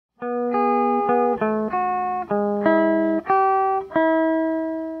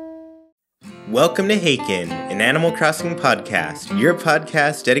Welcome to Haken, an Animal Crossing podcast, your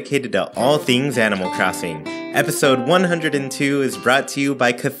podcast dedicated to all things Animal Crossing. Episode 102 is brought to you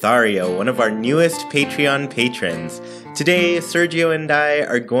by Cathario, one of our newest Patreon patrons. Today, Sergio and I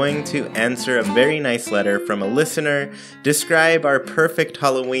are going to answer a very nice letter from a listener, describe our perfect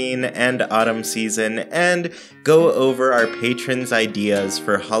Halloween and autumn season, and go over our patrons' ideas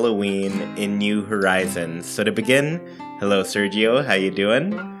for Halloween in New Horizons. So to begin, hello Sergio, how you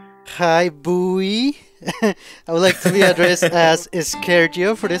doing? Hi, Bowie. I would like to be addressed as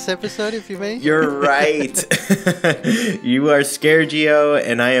Sergio for this episode, if you may. You're right. You are Sergio,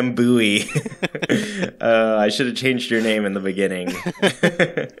 and I am Bowie. I should have changed your name in the beginning.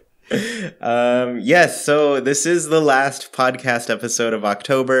 Yes, so this is the last podcast episode of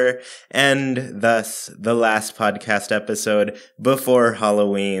October, and thus the last podcast episode before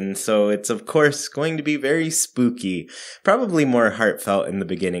Halloween. So it's, of course, going to be very spooky. Probably more heartfelt in the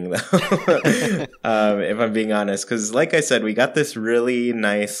beginning, though, if I'm being honest. Because, like I said, we got this really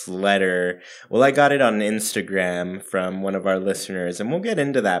nice letter. Well, I got it on Instagram from one of our listeners, and we'll get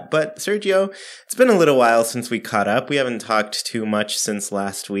into that. But, Sergio, it's been a little while since we caught up. We haven't talked too much since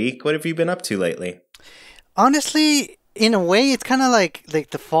last week. What have you been up to lately? Honestly, in a way, it's kind of like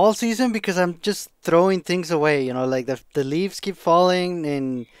the fall season because I'm just throwing things away. You know, like the leaves keep falling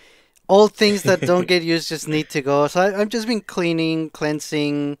and old things that don't get used just need to go. So I've just been cleaning,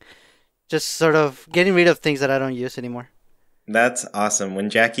 cleansing, just sort of getting rid of things that I don't use anymore. That's awesome.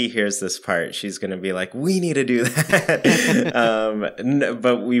 When Jackie hears this part, she's going to be like, we need to do that.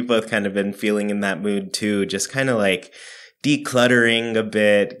 But we've both kind of been feeling in that mood too, just kind of like decluttering a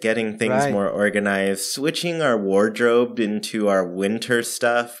bit, getting things more organized, switching our wardrobe into our winter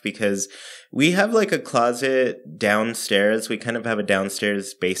stuff because we have like a closet downstairs. We kind of have a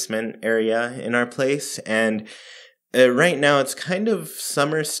downstairs basement area in our place. And right now it's kind of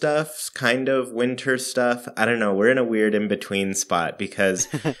summer stuff, kind of winter stuff. I don't know. We're in a weird in-between spot because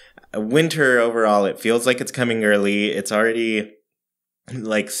winter overall, it feels like it's coming early. It's already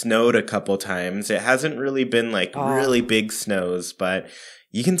like snowed a couple times. It hasn't really been like really big snows, but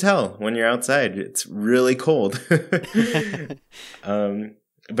you can tell when you're outside it's really cold.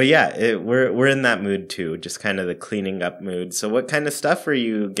 But yeah, we're in that mood too, just kind of the cleaning up mood. So what kind of stuff are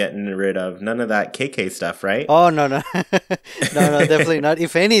you getting rid of? None of that KK stuff, right? Oh, no. no, definitely not.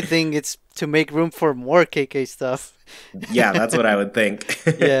 If anything, it's to make room for more KK stuff. Yeah, that's what I would think.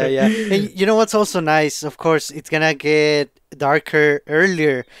 Yeah. And you know what's also nice? Of course, it's gonna get darker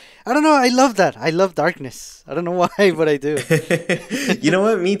earlier. I don't know. I love that. I love darkness. I don't know why, but I do. You know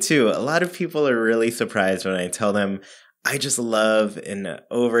what? Me too. A lot of people are really surprised when I tell them I just love an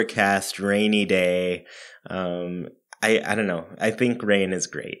overcast, rainy day. I don't know. I think rain is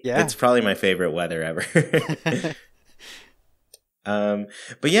great. Yeah. It's probably my favorite weather ever.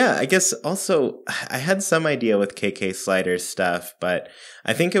 But yeah, I guess also I had some idea with KK Slider's stuff, but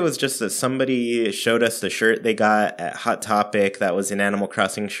I think it was just that somebody showed us the shirt they got at Hot Topic that was an Animal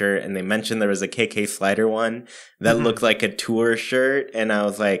Crossing shirt, and they mentioned there was a KK Slider one that looked like a tour shirt, and I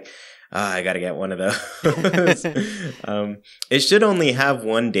was like, I gotta get one of those. It should only have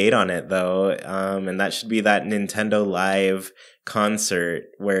one date on it though, and that should be that Nintendo Live concert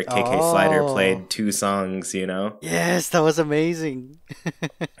where KK Slider played 2 songs, you know? Yes, that was amazing.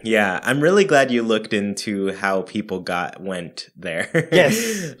 Yeah, I'm really glad you looked into how people went there.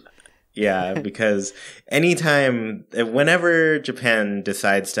 Yes. Yeah, because whenever Japan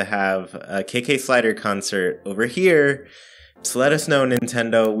decides to have a KK Slider concert over here, so let us know,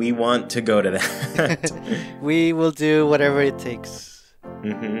 Nintendo. We want to go to that. We will do whatever it takes.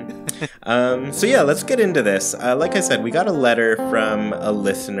 So yeah, let's get into this. Like I said, we got a letter from a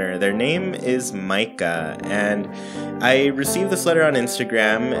listener. Their name is Micah, and I received this letter on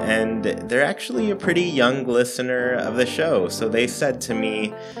Instagram, and they're actually a pretty young listener of the show. So they said to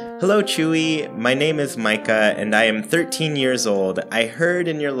me, "Hello, Chewy. My name is Micah, and I am 13 years old. I heard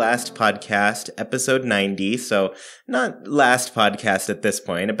in your last podcast, episode 90, so not last podcast at this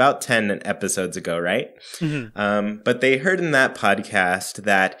point, about 10 episodes ago, right? But they heard in that podcast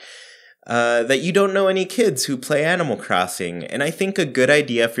that you don't know any kids who play Animal Crossing, and I think a good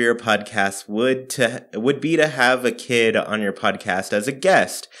idea for your podcast would be to have a kid on your podcast as a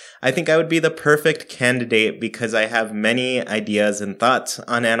guest. I think I would be the perfect candidate because I have many ideas and thoughts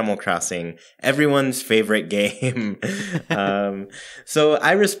on Animal Crossing, everyone's favorite game." So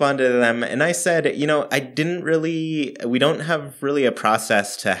I responded to them and I said, we don't have really a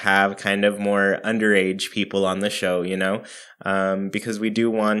process to have kind of more underage people on the show, because we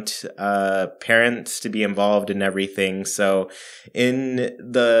do want parents to be involved in everything. So in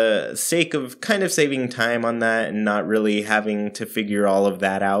the sake of kind of saving time on that and not really having to figure all of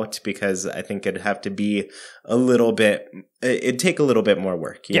that out, out because I think it'd have to be it'd take a little bit more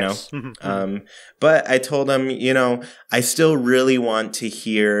work, you know? But I told him, I still really want to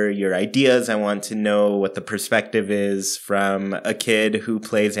hear your ideas. I want to know what the perspective is from a kid who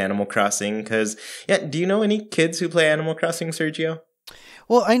plays Animal Crossing. Because, do you know any kids who play Animal Crossing, Sergio?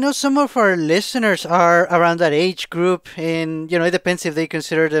 Well, I know some of our listeners are around that age group, and it depends if they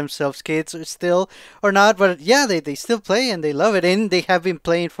consider themselves kids still or not. But yeah, they still play and they love it, and they have been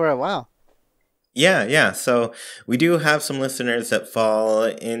playing for a while. Yeah. So we do have some listeners that fall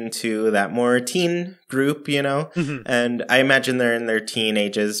into that more teen group, and I imagine they're in their teen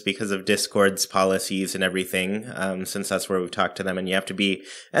ages because of Discord's policies and everything, since that's where we've talked to them, and you have to be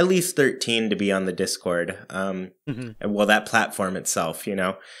at least 13 to be on the Discord, well, that platform itself,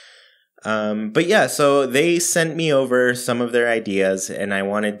 But yeah, so they sent me over some of their ideas, and I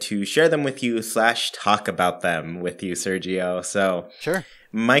wanted to share them with you / talk about them with you, Sergio. So sure.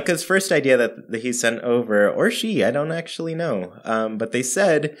 Micah's first idea that he sent over, or she, I don't actually know, but they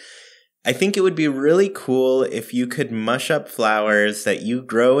said, I think it would be really cool if you could mush up flowers that you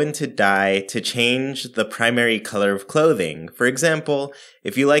grow into dye to change the primary color of clothing. For example,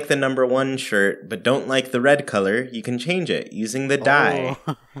 if you like the number 1 shirt but don't like the red color, you can change it using the dye.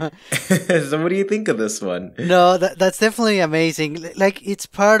 So what do you think of this one? No, that's definitely amazing. Like, it's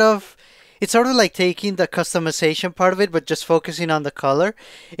sort of like taking the customization part of it, but just focusing on the color.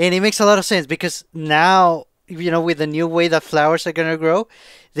 And it makes a lot of sense because now, with the new way that flowers are going to grow,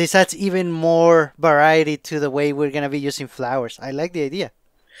 this adds even more variety to the way we're going to be using flowers. I like the idea.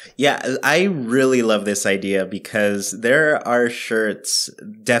 Yeah, I really love this idea because there are shirts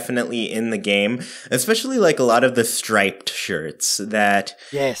definitely in the game, especially like a lot of the striped shirts that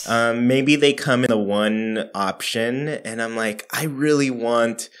yes, maybe they come in the one option, and I'm like, I really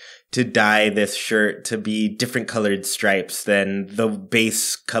want to dye this shirt to be different colored stripes than the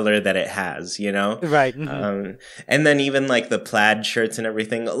base color that it has, Right. And then even like the plaid shirts and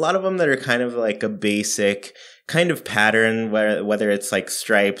everything, a lot of them that are kind of like a basic kind of pattern, whether it's like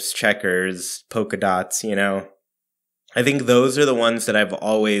stripes, checkers, polka dots, I think those are the ones that I've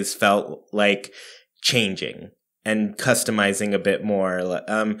always felt like changing and customizing a bit more.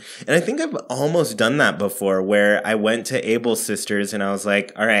 And I think I've almost done that before where I went to Able Sisters and I was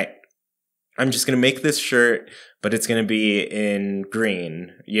like, all right, I'm just going to make this shirt, but it's going to be in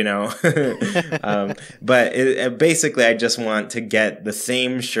green, But basically, I just want to get the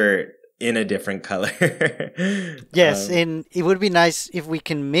same shirt in a different color. Yes, and it would be nice if we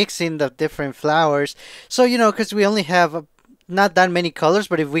can mix in the different flowers. So, because we only have not that many colors,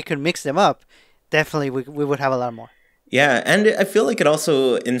 but if we could mix them up, definitely we would have a lot more. Yeah, and I feel like it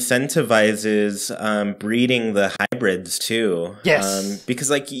also incentivizes breeding the hybrids too. Yes, because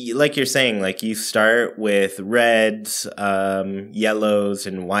like you're saying, like you start with reds, yellows,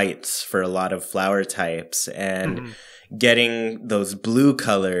 and whites for a lot of flower types, and getting those blue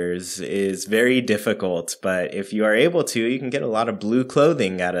colors is very difficult. But if you are able to, you can get a lot of blue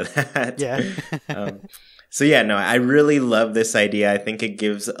clothing out of that. Yeah. So yeah, no, I really love this idea. I think it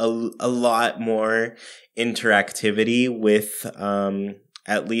gives a lot more interactivity with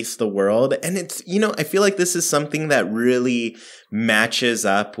at least the world. And it's, I feel like this is something that really matches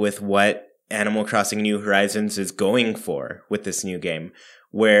up with what Animal Crossing New Horizons is going for with this new game,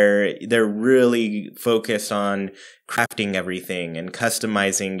 where they're really focused on crafting everything and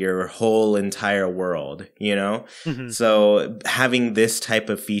customizing your whole entire world, So having this type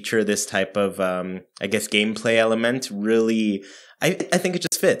of feature, this type of, gameplay element really, I think it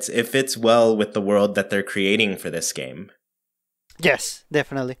just fits. It fits well with the world that they're creating for this game. Yes,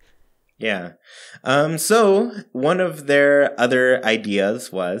 definitely. Yeah. So one of their other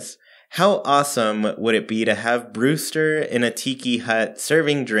ideas was, how awesome would it be to have Brewster in a tiki hut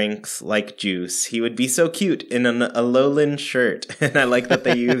serving drinks like juice? He would be so cute in an Alolan shirt. And I like that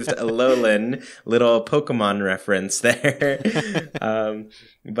they used Alolan, little Pokemon reference there.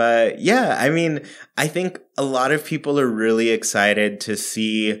 But yeah, I mean, I think a lot of people are really excited to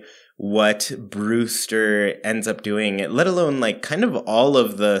see what Brewster ends up doing, let alone like kind of all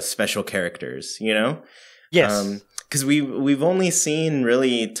of the special characters, Yes. Because we've only seen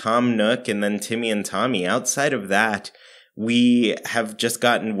really Tom Nook and then Timmy and Tommy. Outside of that, we have just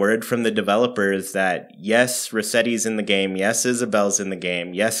gotten word from the developers that yes, Rossetti's in the game, yes, Isabel's in the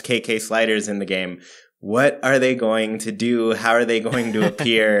game, yes, KK Slider's in the game. What are they going to do? How are they going to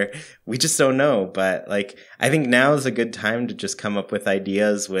appear? We just don't know. But like, I think now is a good time to just come up with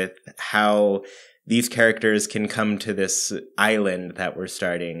ideas with how these characters can come to this island that we're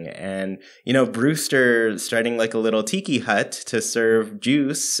starting. And, you know, Brewster starting like a little tiki hut to serve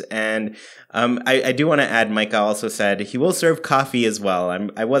juice. And I do want to add, Micah also said he will serve coffee as well.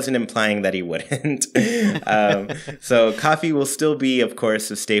 I wasn't implying that he wouldn't. So coffee will still be, of course,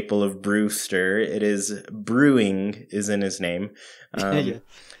 a staple of Brewster. It is brewing is in his name. Yeah.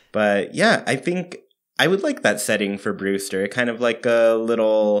 But yeah, I think I would like that setting for Brewster. Kind of like a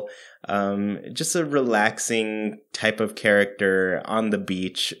little, just a relaxing type of character on the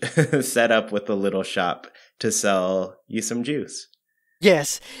beach, set up with a little shop to sell you some juice.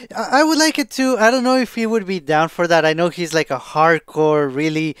 Yes, I would like it too. I don't know if he would be down for that. I know he's like a hardcore,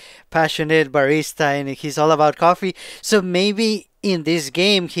 really passionate barista and he's all about coffee. So maybe in this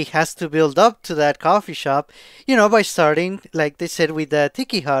game he has to build up to that coffee shop, you know, by starting, like they said, with the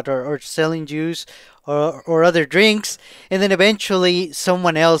Tiki Hut or selling juice or other drinks. And then eventually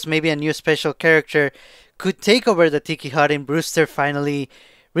someone else, maybe a new special character, could take over the Tiki Hut and Brewster finally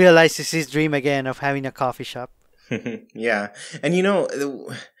realizes his dream again of having a coffee shop. Yeah. And you know,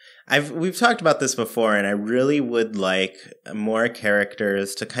 we've talked about this before, and I really would like more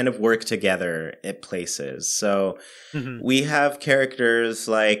characters to kind of work together at places. So we have characters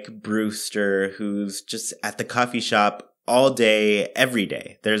like Brewster, who's just at the coffee shop all day, every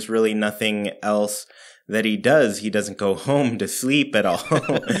day. There's really nothing else that he does. He doesn't go home to sleep at all.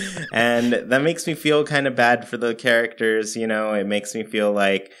 And that makes me feel kind of bad for the characters, you know. It makes me feel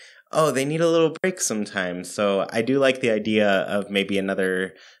like, oh, they need a little break sometimes. So I do like the idea of maybe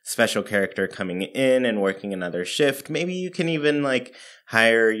another special character coming in and working another shift. Maybe you can even like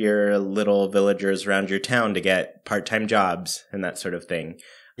hire your little villagers around your town to get part-time jobs and that sort of thing.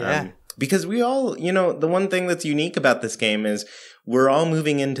 Yeah. Because we all, you know, the one thing that's unique about this game is we're all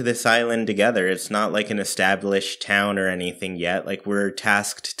moving into this island together. It's not like an established town or anything yet. Like we're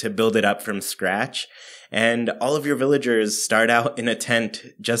tasked to build it up from scratch. And all of your villagers start out in a tent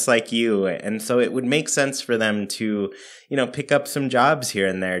just like you. And so it would make sense for them to, you know, pick up some jobs here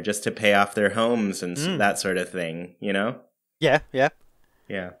and there just to pay off their homes and that sort of thing, you know? Yeah.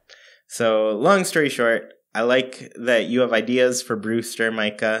 Yeah. So long story short, I like that you have ideas for Brewster,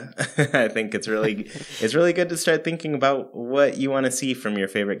 Micah. I think it's really good to start thinking about what you want to see from your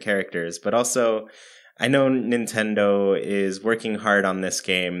favorite characters. But also, I know Nintendo is working hard on this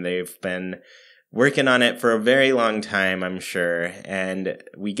game. They've been working on it for a very long time, I'm sure. And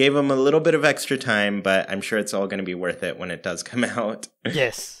we gave them a little bit of extra time, but I'm sure it's all going to be worth it when it does come out.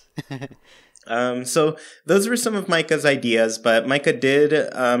 Yes. So those were some of Micah's ideas, but Micah did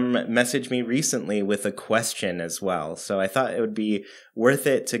message me recently with a question as well. So I thought it would be worth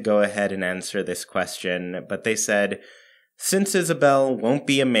it to go ahead and answer this question. But they said, since Isabelle won't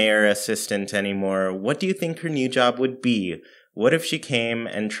be a mayor assistant anymore, what do you think her new job would be? What if she came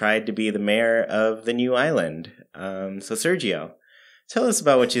and tried to be the mayor of the new island? So Sergio, tell us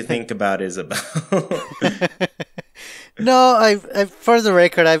about what you think about Isabelle. No, I've for the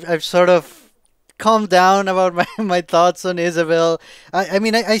record, I've sort of calmed down about my thoughts on Isabel. I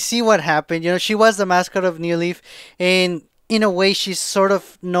mean, I see what happened. You know, she was the mascot of New Leaf, and in a way, she's sort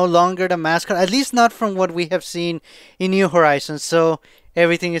of no longer the mascot, at least not from what we have seen in New Horizons. So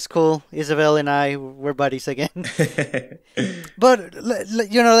everything is cool. Isabel and I, we're buddies again. But,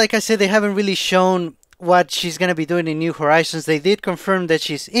 you know, like I said, they haven't really shown what she's going to be doing in New Horizons. They did confirm that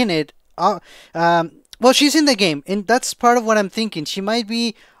she's in it. Well, she's in the game, and that's part of what I'm thinking. She might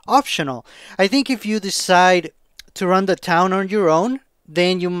be optional. I think if you decide to run the town on your own,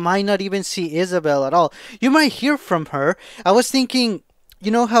 then you might not even see Isabel at all. You might hear from her. I was thinking,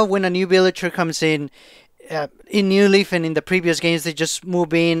 you know how when a new villager comes in New Leaf and in the previous games, they just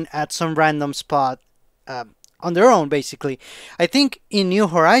move in at some random spot on their own, basically. I think in New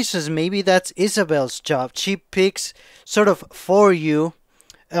Horizons, maybe that's Isabel's job. She picks sort of for you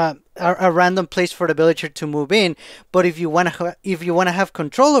a random place for the villager to move in. But if you want to have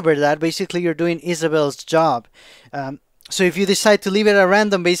control over that, basically you're doing Isabel's job. So if you decide to leave it at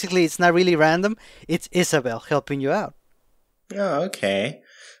random, basically it's not really random. It's Isabel helping you out. Oh, okay.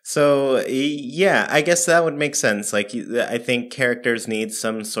 So, yeah, I guess that would make sense. Like, I think characters need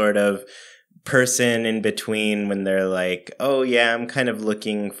some sort of person in between when they're like, oh, yeah, I'm kind of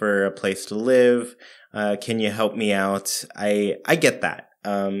looking for a place to live. Can you help me out? I get that.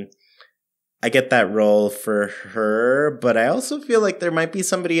 I get that role for her, but I also feel like there might be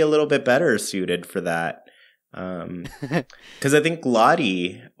somebody a little bit better suited for that. Because I think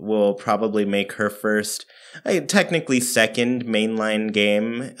Lottie will probably make her first, technically second mainline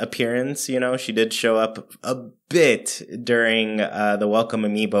game appearance. You know, she did show up a bit during the Welcome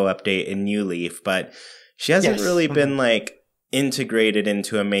Amiibo update in New Leaf, but she hasn't really been like integrated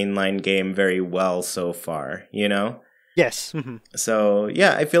into a mainline game very well so far, you know? Yes. So,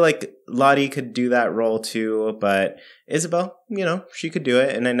 yeah, I feel like Lottie could do that role too, but Isabel, you know, she could do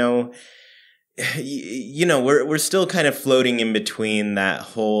it. And I know, you know, we're still kind of floating in between that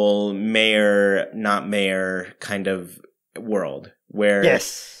whole mayor, not mayor kind of world where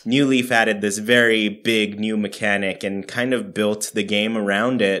Yes. New Leaf added this very big new mechanic and kind of built the game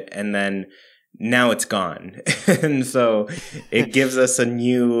around it, and then now it's gone. And so it gives us a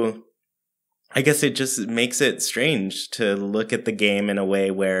new, I guess it just makes it strange to look at the game in a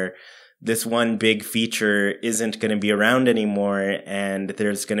way where this one big feature isn't going to be around anymore and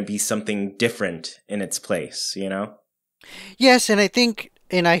there's going to be something different in its place, you know? Yes, and I think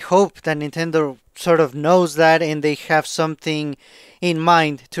and I hope that Nintendo sort of knows that and they have something in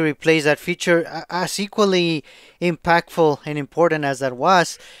mind to replace that feature as equally impactful and important as that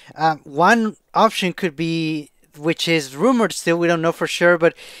was. One option could be, which is rumored still, we don't know for sure,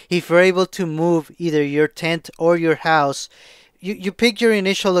 but if you're able to move either your tent or your house, you pick your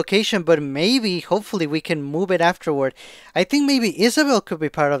initial location, but maybe, hopefully, we can move it afterward. I think maybe Isabel could be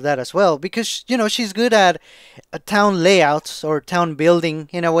part of that as well, because, you know, she's good at town layouts or town building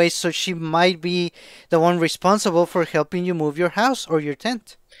in a way, so she might be the one responsible for helping you move your house or your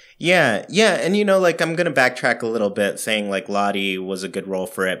tent. Yeah, and you know, like, I'm gonna backtrack a little bit, saying, like, Lottie was a good role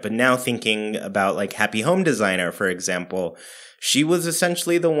for it, but now thinking about, like, Happy Home Designer, for example, she was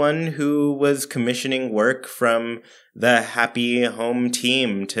essentially the one who was commissioning work from the Happy Home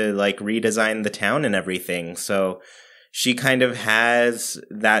team to, like, redesign the town and everything, so she kind of has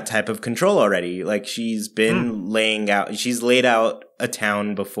that type of control already. Like, she's been she's laid out a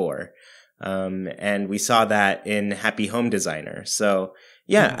town before, and we saw that in Happy Home Designer, so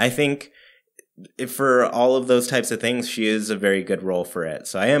yeah, I think for all of those types of things, she is a very good role for it.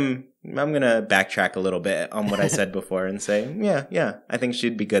 So I'm going to backtrack a little bit on what I said before and say, yeah, I think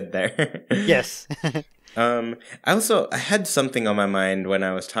she'd be good there. Yes. I had something on my mind when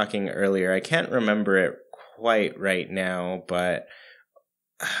I was talking earlier. I can't remember it quite right now, but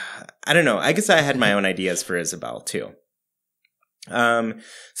I don't know. I guess I had my own ideas for Isabel too.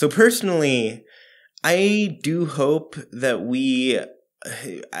 So personally, I do hope that we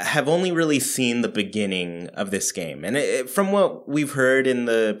have only really seen the beginning of this game. And from what we've heard in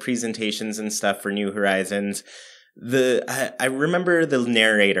the presentations and stuff for New Horizons, I remember the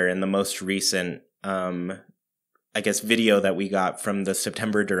narrator in the most recent, I guess, video that we got from the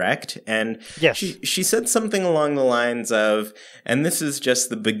September Direct. And yes. she said something along the lines of, and this is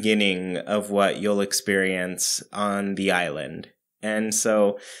just the beginning of what you'll experience on the island. And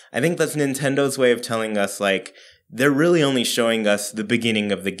so I think that's Nintendo's way of telling us, like, they're really only showing us the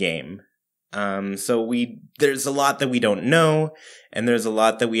beginning of the game. So there's a lot that we don't know, and there's a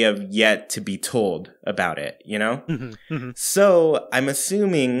lot that we have yet to be told about it, you know? So I'm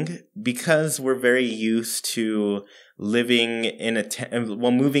assuming, because we're very used to living in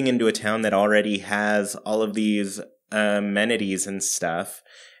moving into a town that already has all of these amenities and stuff,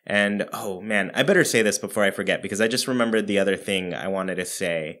 and oh man, I better say this before I forget, because I just remembered the other thing I wanted to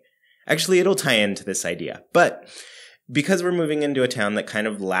say. Actually, it'll tie into this idea. But because we're moving into a town that kind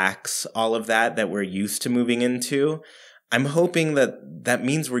of lacks all of that we're used to moving into, I'm hoping that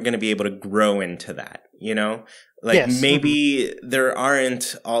means we're going to be able to grow into that, you know? Like, yes. Maybe there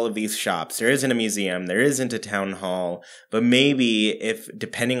aren't all of these shops. There isn't a museum. There isn't a town hall. But maybe if,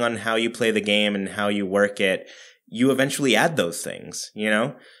 depending on how you play the game and how you work it, you eventually add those things, you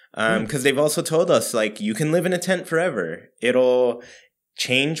know? Because they've also told us, like, you can live in a tent forever. It'll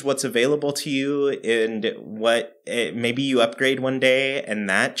change what's available to you, and maybe you upgrade one day and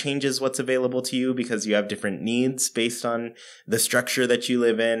that changes what's available to you because you have different needs based on the structure that you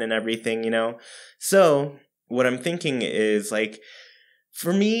live in and everything, you know? So what I'm thinking is, like,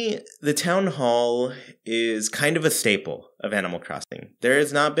 for me, the town hall is kind of a staple of Animal Crossing. There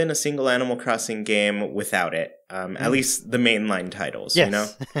has not been a single Animal Crossing game without it, at least the mainline titles,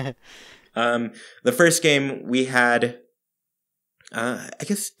 yes. You know? The first game we had, I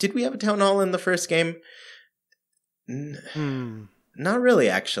guess, did we have a town hall in the first game? Not really,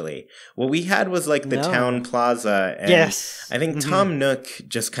 actually. What we had was, like, the town plaza, and yes. I think Tom Nook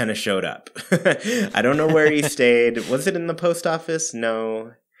just kind of showed up. I don't know where he stayed. Was it in the post office?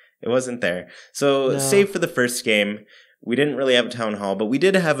 No, it wasn't there. So, save for the first game, we didn't really have a town hall, but we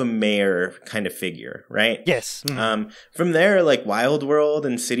did have a mayor kind of figure, right? Yes. From there, like, Wild World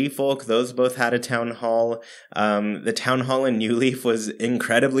and City Folk, those both had a town hall. The town hall in New Leaf was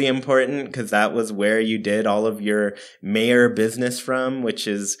incredibly important because that was where you did all of your mayor business from, which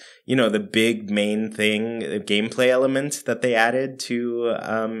is, you know, the big main thing, the gameplay element that they added to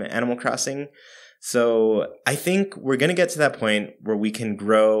Animal Crossing. So I think we're going to get to that point where we can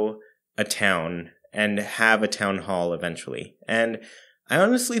grow a town and have a town hall eventually. And I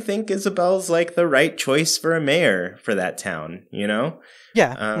honestly think Isabel's like the right choice for a mayor for that town, you know?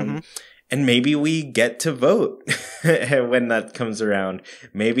 Yeah. And maybe we get to vote when that comes around.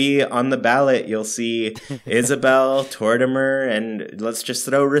 Maybe on the ballot, you'll see Isabel, Tortimer, and let's just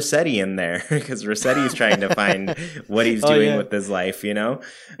throw Rossetti in there because Rossetti's trying to find what he's doing with his life, you know?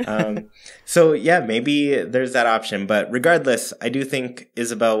 So, yeah, maybe there's that option. But regardless, I do think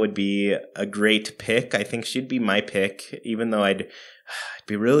Isabel would be a great pick. I think she'd be my pick, even though I'd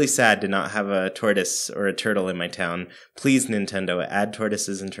be really sad to not have a tortoise or a turtle in my town. Please, Nintendo, add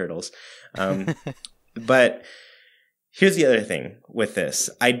tortoises and turtles. But here's the other thing with this.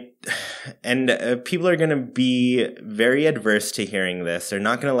 People are going to be very adverse to hearing this. They're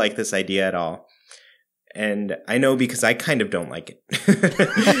not going to like this idea at all. And I know because I kind of don't like it.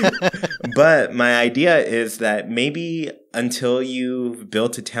 But my idea is that maybe until you've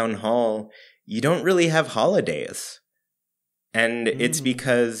built a town hall, you don't really have holidays. And it's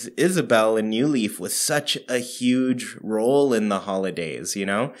because Isabel in New Leaf was such a huge role in the holidays, you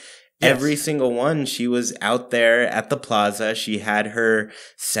know? Yes. Every single one, she was out there at the plaza. She had her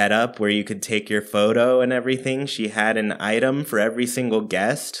setup where you could take your photo and everything. She had an item for every single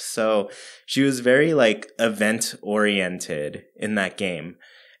guest. So she was very like event oriented in that game.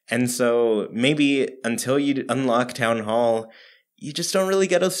 And so maybe until you unlock Town Hall, you just don't really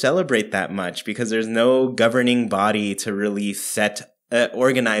get to celebrate that much because there's no governing body to really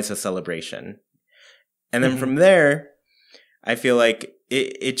organize a celebration. And then from there, I feel like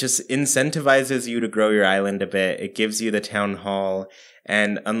it just incentivizes you to grow your island a bit. It gives you the town hall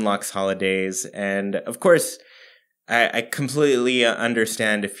and unlocks holidays. And of course, I completely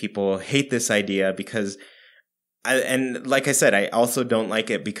understand if people hate this idea because and like I said, I also don't like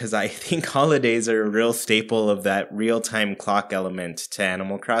it because I think holidays are a real staple of that real-time clock element to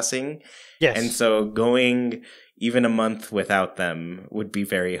Animal Crossing. Yes. And so going even a month without them would be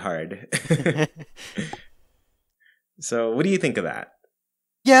very hard. So what do you think of that?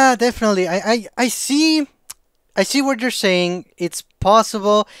 Yeah, definitely. I see what you're saying. It's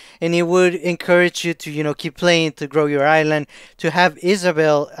possible, and it would encourage you to, keep playing, to grow your island, to have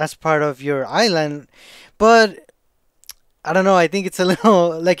Isabel as part of your island. But I don't know. I think it's a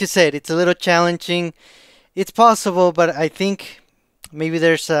little, like you said, it's a little challenging. It's possible, but I think maybe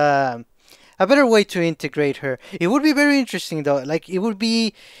there's a better way to integrate her. It would be very interesting, though. Like, it would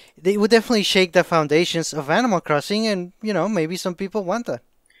definitely shake the foundations of Animal Crossing, and, maybe some people want that.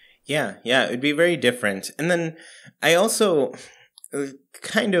 Yeah, it would be very different. And then I also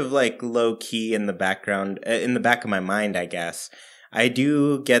kind of like low key in the background, in the back of my mind, I guess, I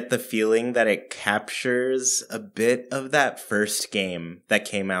do get the feeling that it captures a bit of that first game that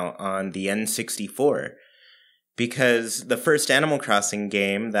came out on the N64. Because the first Animal Crossing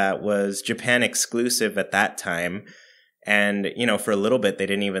game that was Japan exclusive at that time, and, for a little bit, they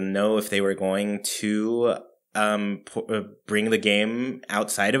didn't even know if they were going to bring the game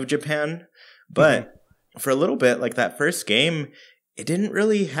outside of Japan. But for a little bit, like that first game, it didn't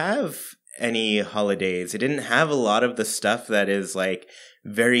really have any holidays. It didn't have a lot of the stuff that is like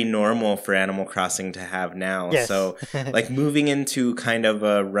very normal for Animal Crossing to have now. Yes. So like moving into kind of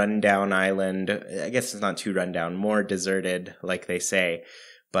a rundown island, I guess it's not too rundown, more deserted, like they say.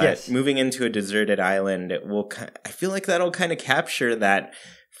 But moving into a deserted island, I feel like that'll kind of capture that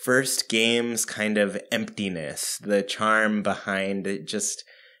first game's kind of emptiness, the charm behind it, just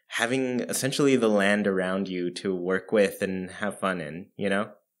having essentially the land around you to work with and have fun in,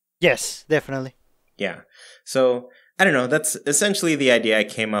 Yes, definitely. Yeah. So, I don't know. That's essentially the idea I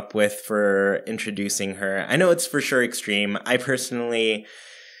came up with for introducing her. I know it's for sure extreme. I personally,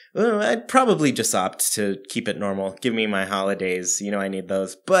 I'd probably just opt to keep it normal. Give me my holidays. I need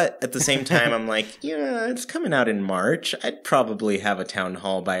those. But at the same time, I'm like, it's coming out in March. I'd probably have a town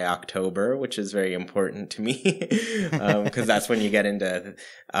hall by October, which is very important to me. Because that's when you get into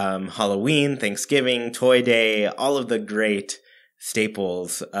Halloween, Thanksgiving, Toy Day, all of the great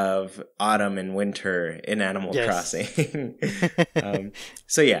staples of autumn and winter in Animal Crossing.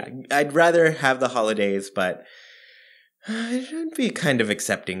 So yeah, I'd rather have the holidays, but I should be kind of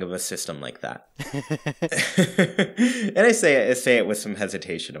accepting of a system like that. And I say it with some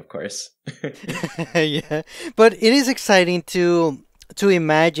hesitation, of course. Yeah, but it is exciting to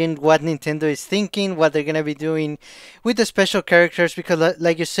imagine what Nintendo is thinking, what they're gonna be doing with the special characters, because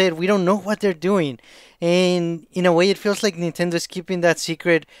like you said, we don't know what they're doing, and in a way it feels like Nintendo is keeping that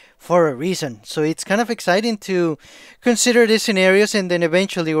secret for a reason. So it's kind of exciting to consider these scenarios, and then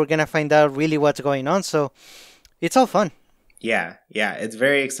eventually we're gonna find out really what's going on. So it's all fun. Yeah, it's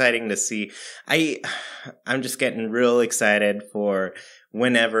very exciting to see. I'm just getting real excited for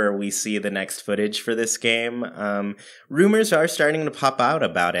whenever we see the next footage for this game. Rumors are starting to pop out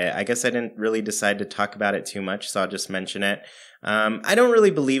about it. I guess I didn't really decide to talk about it too much, so I'll just mention it. I don't really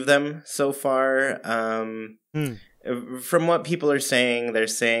believe them so far. From what people are saying, they're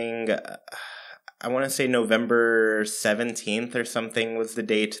saying, I want to say November 17th or something was the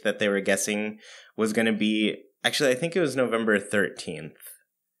date that they were guessing was going to be. Actually, I think it was November 13th,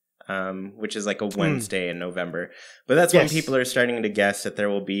 which is like a Wednesday in November. But that's when people are starting to guess that there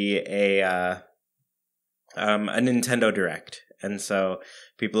will be a Nintendo Direct. And so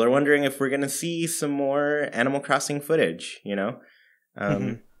people are wondering if we're going to see some more Animal Crossing footage, you know?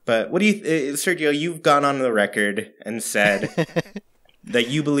 But what do you... Sergio, you've gone on the record and said that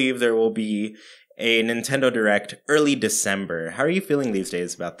you believe there will be a Nintendo Direct early December. How are you feeling these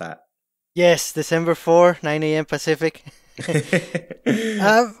days about that? Yes, December 4, 9 a.m. Pacific.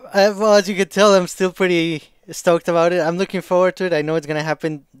 Well, as you can tell, I'm still pretty stoked about it. I'm looking forward to it. I know it's going to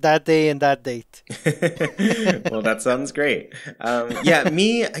happen that day and that date. Well, that sounds great.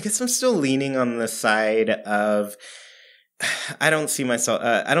 Me, I guess I'm still leaning on the side of I don't see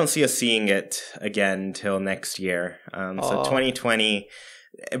us seeing it again till next year. So 2020.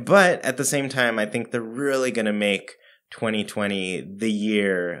 But at the same time, I think they're really going to make 2020 the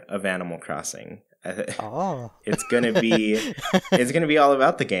year of Animal Crossing. It's gonna be all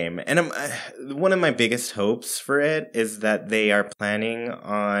about the game, and one of my biggest hopes for it is that they are planning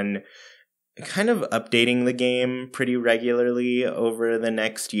on kind of updating the game pretty regularly over the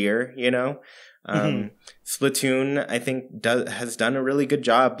next year. You know, Splatoon I think has done a really good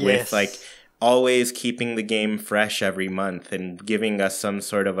job with like always keeping the game fresh every month and giving us some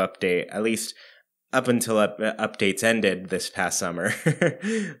sort of update, at least up until updates ended this past summer.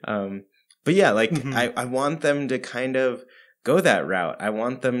 But yeah, like I want them to kind of go that route. I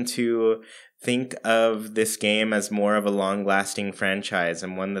want them to think of this game as more of a long-lasting franchise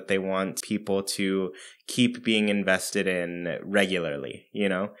and one that they want people to keep being invested in regularly, you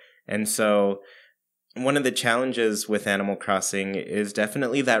know? And so one of the challenges with Animal Crossing is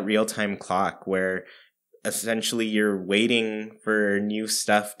definitely that real-time clock where essentially you're waiting for new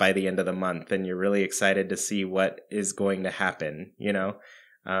stuff by the end of the month and you're really excited to see what is going to happen, you know?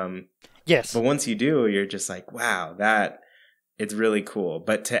 Yes. But once you do, you're just like, wow, it's really cool.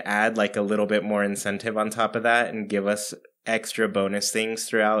 But to add like a little bit more incentive on top of that and give us extra bonus things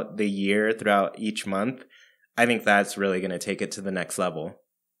throughout the year, throughout each month, I think that's really going to take it to the next level.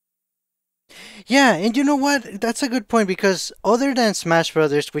 Yeah, and you know what? That's a good point because other than Smash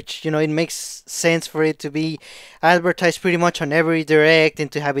Brothers, which, you know, it makes sense for it to be advertised pretty much on every direct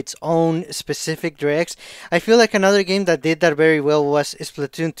and to have its own specific directs, I feel like another game that did that very well was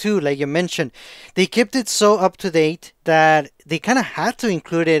Splatoon 2, like you mentioned. They kept it so up to date that they kind of had to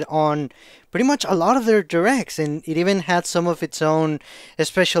include it on pretty much a lot of their directs, and it even had some of its own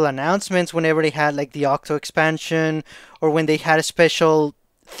special announcements whenever they had like the Octo expansion or when they had a special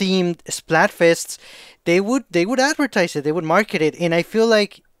themed Splatfests. They would advertise it, they would market it, and I feel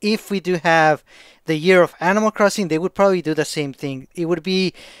like if we do have the year of Animal Crossing, they would probably do the same thing. It would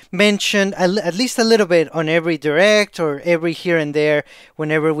be mentioned at least a little bit on every direct or every here and there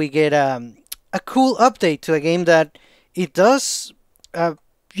whenever we get a cool update to a game that it does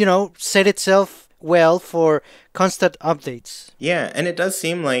set itself well for constant updates. Yeah, and it does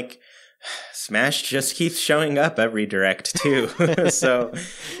seem like Smash just keeps showing up every direct too. So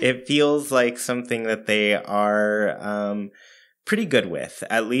it feels like something that they are pretty good with.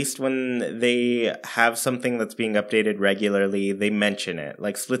 At least when they have something that's being updated regularly, they mention it.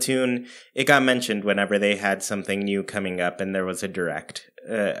 Like Splatoon, it got mentioned whenever they had something new coming up and there was a direct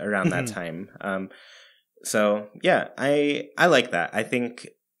around that time. So yeah, I like that. I think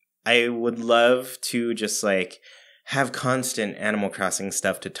I would love to just like have constant Animal Crossing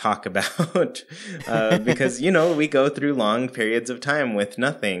stuff to talk about because, you know, we go through long periods of time with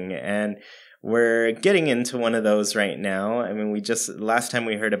nothing, and we're getting into one of those right now. I mean, last time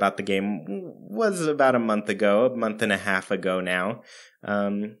we heard about the game was about a month and a half ago now.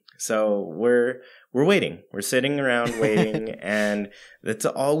 So we're waiting. We're sitting around waiting, and that's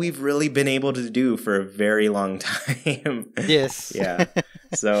all we've really been able to do for a very long time. Yes. Yeah.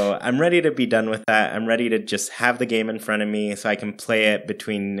 So I'm ready to be done with that. I'm ready to just have the game in front of me so I can play it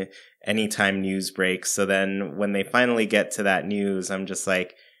between any time news breaks. So then when they finally get to that news, I'm just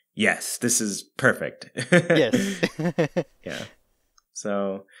like, yes, this is perfect. Yes. Yeah.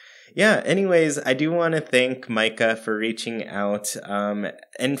 So, yeah, anyways, I do want to thank Micah for reaching out.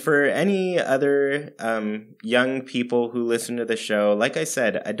 And for any other young people who listen to the show, like I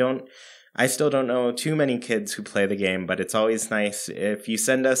said, I still don't know too many kids who play the game, but it's always nice if you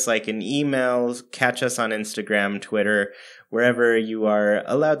send us like an email, catch us on Instagram, Twitter, wherever you are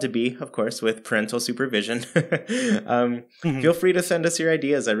allowed to be, of course, with parental supervision. Feel free to send us your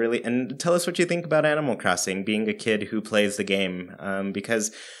ideas. And tell us what you think about Animal Crossing, being a kid who plays the game,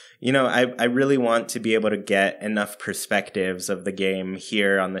 because I really want to be able to get enough perspectives of the game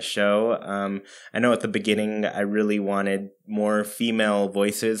here on the show. I know at the beginning I really wanted more female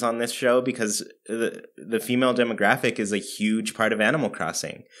voices on this show because the female demographic is a huge part of Animal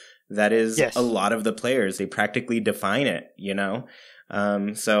Crossing. That is a lot of the players. They practically define it,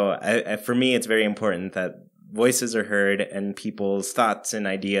 So for me, it's very important that voices are heard and people's thoughts and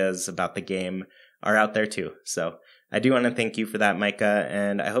ideas about the game are out there too. So I do want to thank you for that, Micah,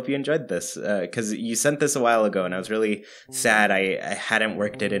 and I hope you enjoyed this, because you sent this a while ago, and I was really sad I hadn't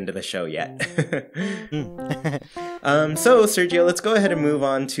worked it into the show yet. So, Sergio, let's go ahead and move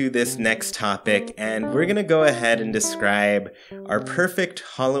on to this next topic, and we're going to go ahead and describe our perfect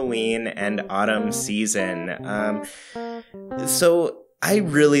Halloween and autumn season. So I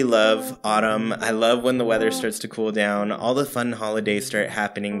really love autumn. I love when the weather starts to cool down. All the fun holidays start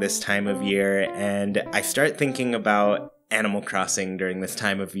happening this time of year, and I start thinking about Animal Crossing during this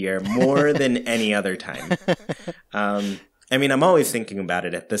time of year more than any other time. I'm always thinking about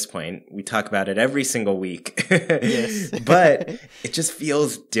it at this point. We talk about it every single week. Yes. But it just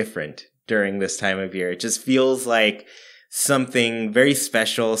feels different during this time of year. It just feels like something very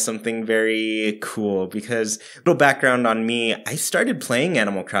special, something very cool, because little background on me, I started playing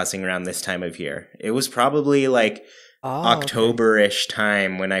Animal Crossing around this time of year. It was probably like October-ish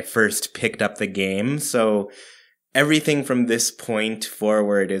time when I first picked up the game. So everything from this point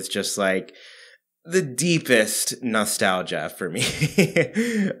forward is just like the deepest nostalgia for me.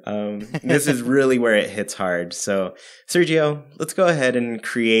 This is really where it hits hard. So Sergio, let's go ahead and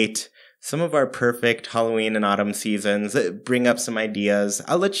create some of our perfect Halloween and autumn seasons, bring up some ideas.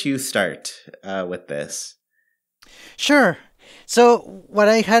 I'll let you start with this. Sure. So what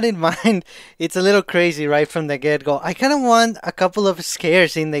I had in mind, it's a little crazy right from the get-go. I kind of want a couple of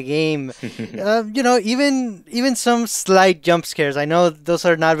scares in the game. Even some slight jump scares. I know those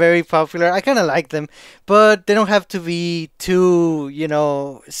are not very popular. I kind of like them, but they don't have to be too,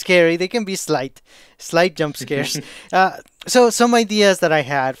 scary. They can be slight jump scares. So some ideas that I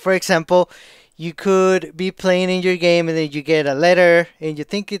had. For example, you could be playing in your game and then you get a letter and you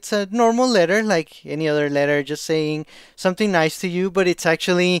think it's a normal letter like any other letter, just saying something nice to you, but it's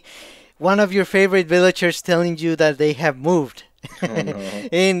actually one of your favorite villagers telling you that they have moved. Oh, no.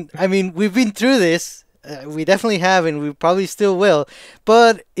 And we've been through this. We definitely have, and we probably still will.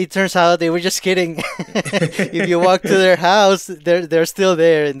 But it turns out they were just kidding. If you walk to their house, they're still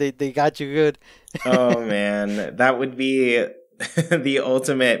there, and they got you good. Oh man, that would be the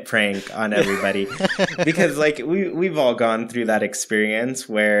ultimate prank on everybody, because we've all gone through that experience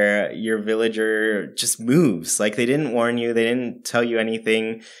where your villager just moves. Like, they didn't warn you, they didn't tell you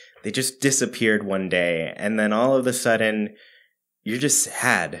anything, they just disappeared one day, and then all of a sudden you're just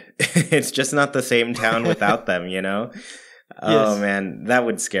sad. It's just not the same town without them, Yes. Oh man, that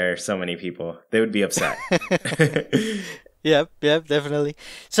would scare so many people. They would be upset. Yep, definitely.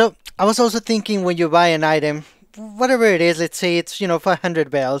 So I was also thinking, when you buy an item, whatever it is, let's say it's 500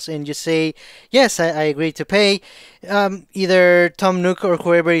 bells, and you say yes, I agree to pay. Either Tom Nook or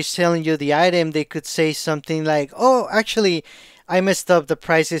whoever is selling you the item, they could say something like, "Oh, actually, I messed up. The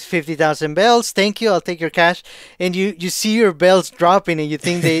price is 50,000 bells. Thank you. I'll take your cash." And you see your bells dropping, and you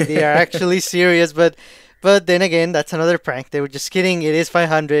think they are actually serious, but then again, that's another prank. They were just kidding. It is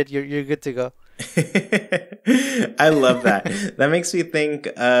 500. You're good to go. I love that. That makes me think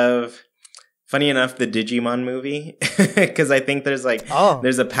of, funny enough, the Digimon movie, because I think there's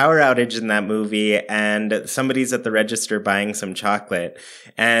there's a power outage in that movie, and somebody's at the register buying some chocolate,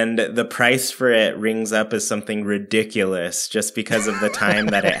 and the price for it rings up as something ridiculous just because of the time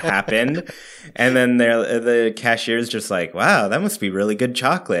that it happened, and then the cashier's just like, "Wow, that must be really good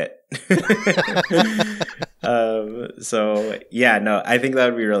chocolate." So yeah, no, I think that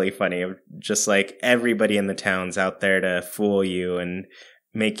would be really funny. Just like everybody in the town's out there to fool you and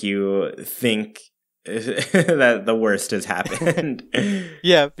make you think that the worst has happened.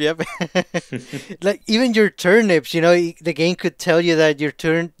 Yep. Like even your turnips, the game could tell you that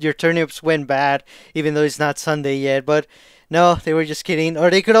your turnips went bad, even though it's not Sunday yet. But no, they were just kidding. Or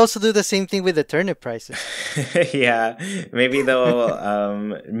they could also do the same thing with the turnip prices. Yeah, maybe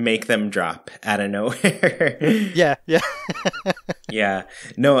they'll make them drop out of nowhere. Yeah. Yeah.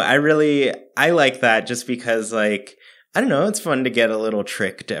 No, I like that, just because, like, I don't know, it's fun to get a little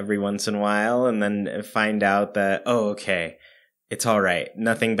tricked every once in a while and then find out that, oh, okay, It's all right.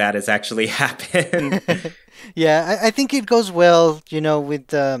 Nothing bad has actually happened. Yeah, I think it goes well, with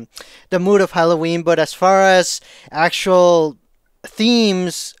the mood of Halloween. But as far as actual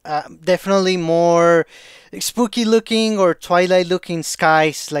themes, definitely more spooky looking or twilight looking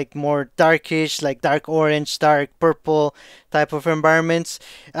skies, like more darkish, like dark orange, dark purple type of environments.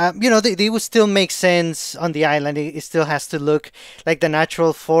 They would still make sense on the island. It still has to look like the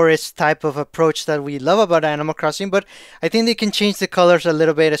natural forest type of approach that we love about Animal Crossing, but I think they can change the colors a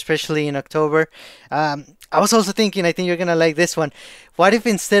little bit, especially in October. I was also thinking, I think you're gonna like this one. What if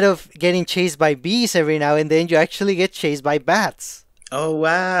instead of getting chased by bees every now and then, you actually get chased by bats? Oh,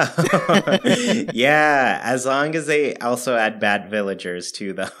 wow. Yeah, as long as they also add bad villagers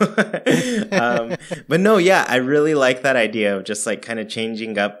too, though. But no, yeah, I really like that idea of just like kind of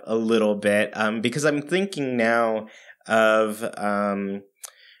changing up a little bit. Because I'm thinking now of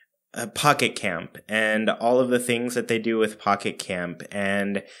a Pocket Camp and all of the things that they do with Pocket Camp.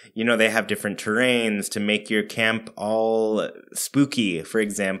 And, they have different terrains to make your camp all spooky, for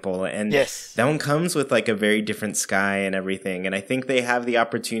example. And Yes. that one comes with like a very different sky and everything. And I think they have the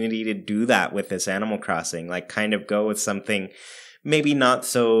opportunity to do that with this Animal Crossing, like kind of go with something maybe not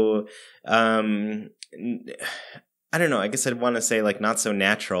so, I don't know. I guess I'd want to say like not so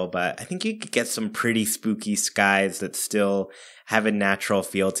natural, but I think you could get some pretty spooky skies that still have a natural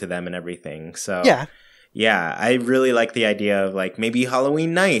feel to them and everything. So yeah, I really like the idea of like maybe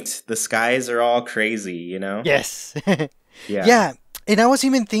Halloween night, the skies are all crazy, Yes. Yeah. Yeah. And I was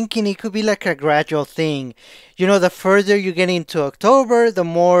even thinking it could be like a gradual thing. The further you get into October, the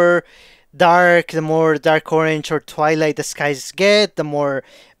more dark orange or twilight the skies get, the more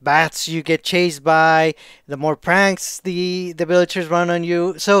bats you get chased by, the more pranks the villagers run on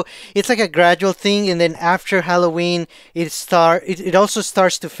you. So it's like a gradual thing, and then after Halloween it also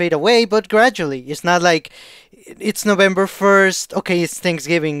starts to fade away, but gradually. It's not like it's November 1st, okay, it's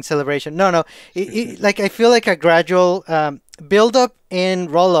Thanksgiving celebration. No. Like I feel like a gradual build up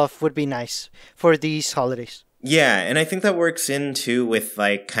and roll off would be nice for these holidays. Yeah, and I think that works in too with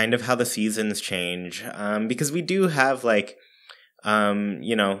like kind of how the seasons change. Because we do have like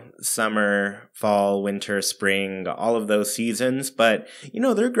summer, fall, winter, spring, all of those seasons, but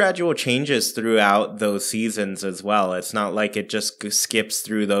there are gradual changes throughout those seasons as well. It's not like it just skips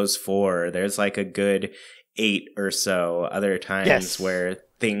through those 4. There's like a good 8 or so other times where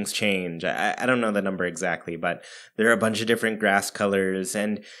things change. I don't know the number exactly, but there are a bunch of different grass colors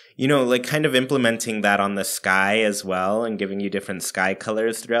and, like kind of implementing that on the sky as well and giving you different sky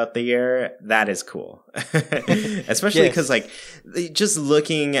colors throughout the year. That is cool. Especially because like just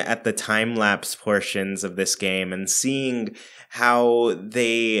looking at the time lapse portions of this game and seeing how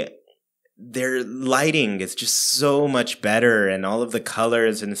their lighting is just so much better and all of the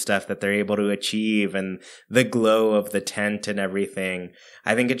colors and stuff that they're able to achieve and the glow of the tent and everything.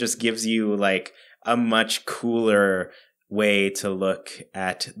 I think it just gives you like a much cooler way to look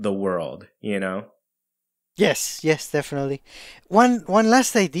at the world, Yes, definitely. One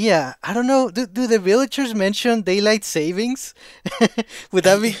last idea. I don't know. Do the villagers mention daylight savings? Would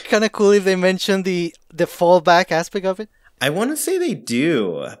that be kind of cool if they mention the fallback aspect of it? I want to say they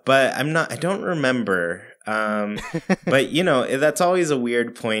do, but I don't remember. But that's always a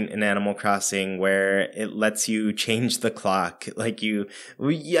weird point in Animal Crossing where it lets you change the clock. Like Yes.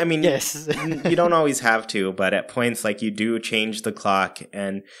 you don't always have to, but at points like you do change the clock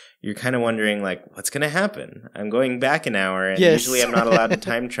and you're kind of wondering like, what's going to happen? I'm going back an hour and usually I'm not allowed to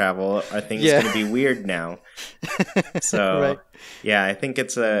time travel. Are things going to be weird now? So Right. Yeah, I think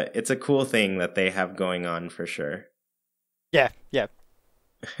it's a cool thing that they have going on for sure. Yeah. Yeah.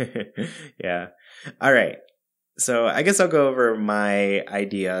 All right. So I guess I'll go over my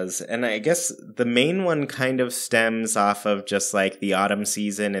ideas. And I guess the main one kind of stems off of just like the autumn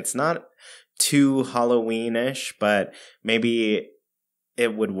season. It's not too Halloween-ish, but maybe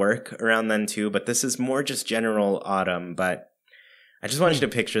it would work around then too. But this is more just general autumn. But I just want you to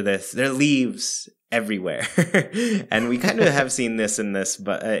picture this. There are leaves everywhere. And we kind of have seen this in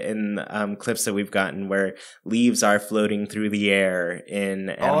clips that we've gotten where leaves are floating through the air in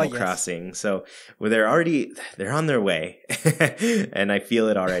Animal Crossing. So they're on their way. And I feel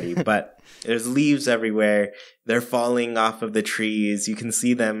it already. But there's leaves everywhere. They're falling off of the trees. You can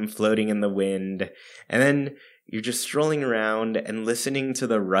see them floating in the wind. And then you're just strolling around and listening to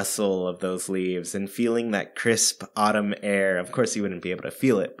the rustle of those leaves and feeling that crisp autumn air. Of course, you wouldn't be able to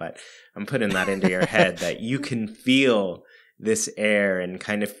feel it, but I'm putting that into your head that you can feel this air and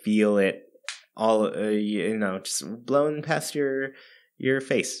kind of feel it all, just blowing past your your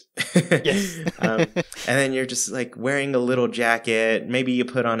face. Yes. And then you're just like wearing a little jacket. Maybe you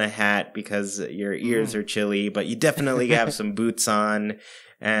put on a hat because your ears are chilly, but you definitely have some boots on.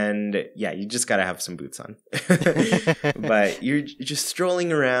 And yeah, you just got to have some boots on. But you're just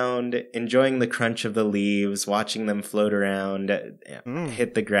strolling around, enjoying the crunch of the leaves, watching them float around,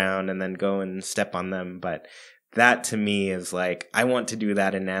 hit the ground, and then go and step on them. But that to me is like, I want to do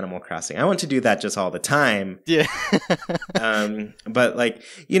that in Animal Crossing. I want to do that just all the time. Yeah. But like,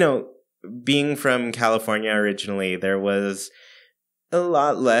 you know, being from California originally, there was a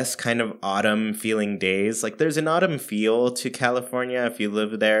lot less kind of autumn feeling days. Like there's an autumn feel to California if you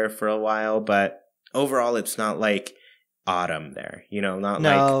live there for a while, but overall it's not like autumn there, you know, not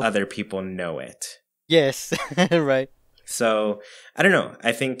like other people know it. Yes. Right. So I don't know.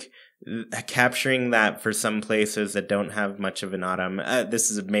 I think capturing that for some places that don't have much of an autumn,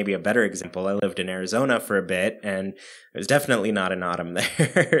 this is maybe a better example. I lived in Arizona for a bit, and there's definitely not an autumn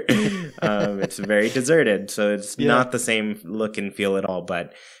there. It's very deserted, so it's not the same look and feel at all.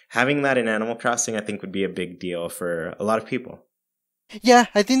 But having that in Animal Crossing, I think, would be a big deal for a lot of people. Yeah,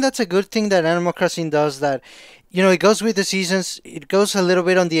 I think that's a good thing that Animal Crossing does, that, you know, it goes with the seasons. It goes a little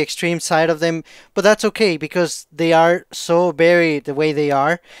bit on the extreme side of them, but that's okay because they are so varied the way they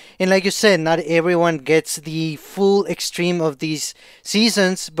are. And like you said, not everyone gets the full extreme of these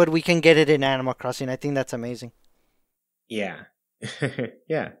seasons, but we can get it in Animal Crossing. I think that's amazing. Yeah.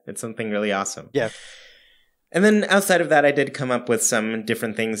 Yeah, it's something really awesome. Yeah. And then outside of that, I did come up with some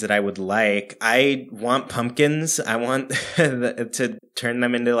different things that I would like. I want pumpkins. I want to turn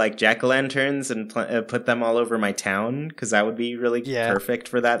them into like jack-o'-lanterns and put them all over my town, because that would be really perfect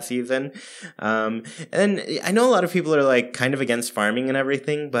for that season. And I know a lot of people are like kind of against farming and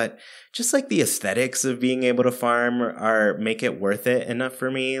everything, but just like the aesthetics of being able to farm make it worth it enough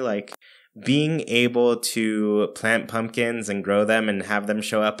for me. Like being able to plant pumpkins and grow them and have them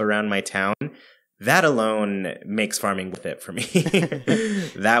show up around my town, that alone makes farming worth it for me.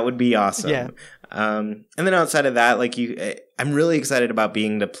 That would be awesome. Yeah. And then outside of that, like I'm really excited about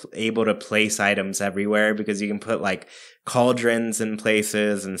being able to place items everywhere, because you can put like cauldrons in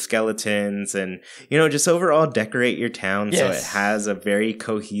places and skeletons and, you know, just overall decorate your town so it has a very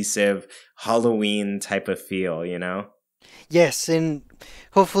cohesive Halloween type of feel, you know? Yes, and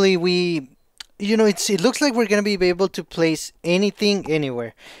hopefully you know, it looks like we're going to be able to place anything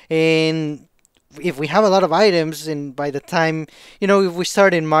anywhere. And if we have a lot of items, and by the time, you know, if we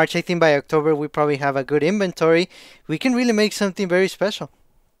start in March, I think by October we probably have a good inventory, we can really make something very special.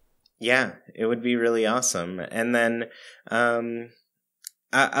 Yeah, it would be really awesome. And then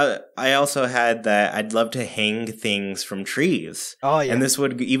I also had that I'd love to hang things from trees. Oh, yeah. And this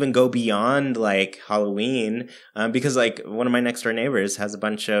would even go beyond like Halloween, because like one of my next door neighbors has a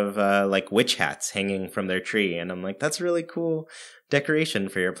bunch of like witch hats hanging from their tree. And I'm like, that's really cool decoration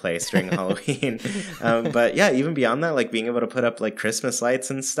for your place during Halloween. But yeah, even beyond that, like being able to put up like Christmas lights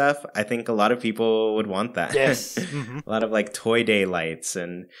and stuff, I think a lot of people would want that. Yes. Mm-hmm. A lot of like Toy Day lights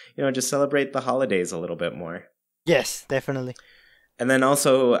and, you know, just celebrate the holidays a little bit more. Yes, definitely. And then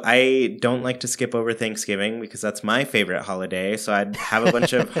also, I don't like to skip over Thanksgiving because that's my favorite holiday. So I'd have a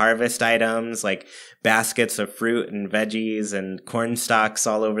bunch of harvest items, like baskets of fruit and veggies and corn stalks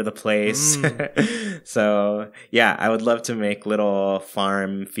all over the place. So yeah, I would love to make little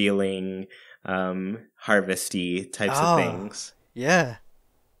farm feeling, harvesty types of things. Yeah.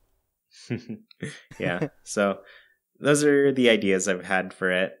 Yeah. So those are the ideas I've had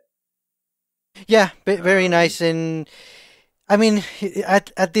for it. Yeah, very nice. And I mean,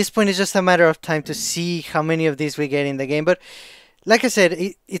 at this point, it's just a matter of time to see how many of these we get in the game. But like I said,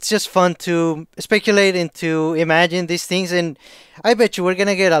 it's just fun to speculate and to imagine these things. And I bet you we're going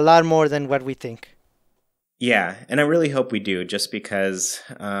to get a lot more than what we think. Yeah, and I really hope we do, just because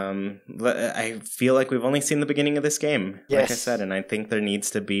I feel like we've only seen the beginning of this game, like I said, and I think there needs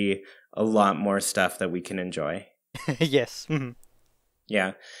to be a lot more stuff that we can enjoy. Yes. Mm-hmm.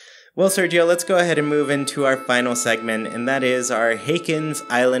 Yeah. Well, Sergio, let's go ahead and move into our final segment, and that is our Haken's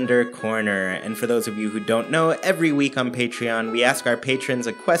Islander Corner. And for those of you who don't know, every week on Patreon, we ask our patrons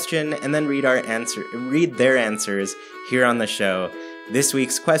a question and then read their answers here on the show. This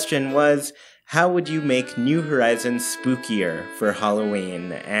week's question was, how would you make New Horizons spookier for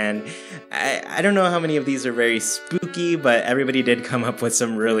Halloween? And I don't know how many of these are very spooky, but everybody did come up with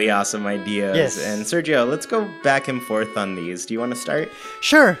some really awesome ideas. Yes. And Sergio, let's go back and forth on these. Do you want to start?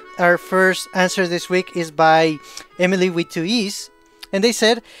 Sure. Our first answer this week is by Emily with 2 E's. And they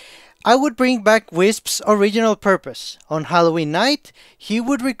said, I would bring back Wisp's original purpose. On Halloween night, he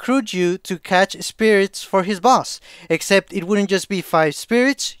would recruit you to catch spirits for his boss. Except it wouldn't just be 5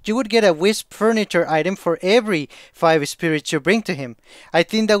 spirits, you would get a Wisp furniture item for every 5 spirits you bring to him. I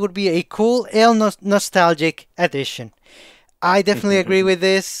think that would be a cool and nostalgic addition. I definitely agree with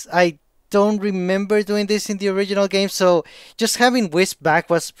this. I don't remember doing this in the original game, so just having Wisp back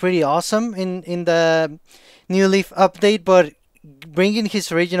was pretty awesome in the New Leaf update, but bringing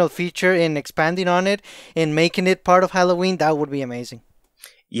his original feature and expanding on it and making it part of Halloween, that would be amazing.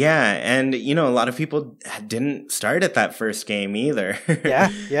 Yeah, and a lot of people didn't start at that first game either.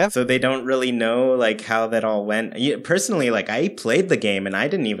 Yeah. So they don't really know like how that all went. Personally, like I played the game and I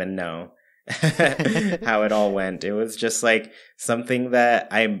didn't even know how it all went. It was just like something that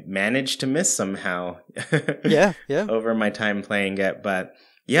I managed to miss somehow. Yeah. Over my time playing it, but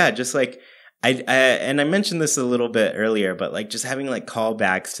yeah, just like and I mentioned this a little bit earlier, but like just having like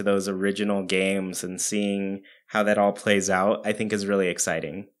callbacks to those original games and seeing how that all plays out, I think is really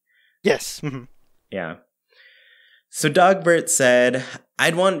exciting. Yes. Mm-hmm. Yeah. So Dogbert said,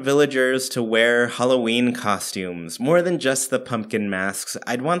 I'd want villagers to wear Halloween costumes, more than just the pumpkin masks.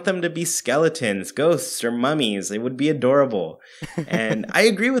 I'd want them to be skeletons, ghosts, or mummies. It would be adorable. And I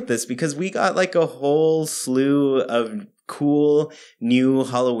agree with this because we got like a whole slew of cool new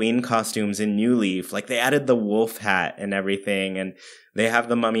Halloween costumes in New Leaf. Like they added the wolf hat and everything, and they have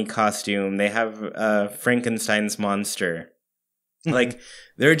the mummy costume. They have Frankenstein's monster. Like,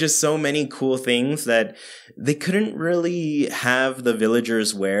 there are just so many cool things that they couldn't really have the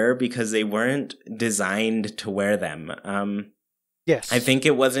villagers wear because they weren't designed to wear them. Yes. I think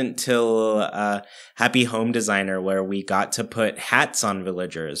it wasn't till Happy Home Designer where we got to put hats on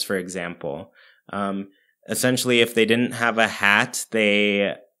villagers, for example. Essentially, if they didn't have a hat,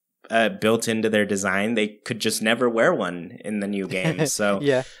 they built into their design, they could just never wear one in the new game. So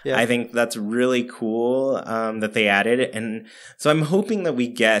yeah. I think that's really cool that they added. And so I'm hoping that we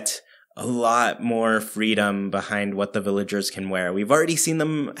get a lot more freedom behind what the villagers can wear. We've already seen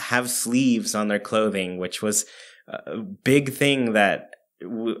them have sleeves on their clothing, which was a big thing that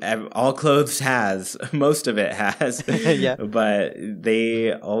all clothes has. Most of it has. Yeah. But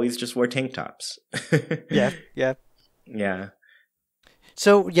they always just wore tank tops. Yeah.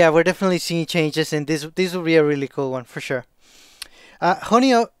 So yeah, we're definitely seeing changes, and this will be a really cool one for sure.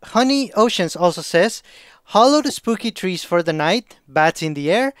 Honey Oceans also says, hollow the spooky trees for the night, bats in the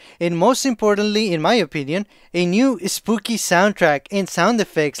air, and most importantly, in my opinion, a new spooky soundtrack and sound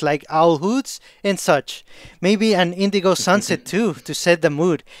effects like owl hoots and such. Maybe an indigo sunset too to set the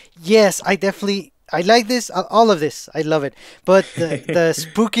mood. Yes, I like this, all of this. I love it. But the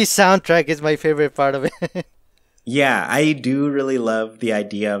spooky soundtrack is my favorite part of it. Yeah, I do really love the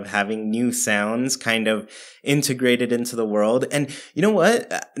idea of having new sounds kind of integrated into the world. And you know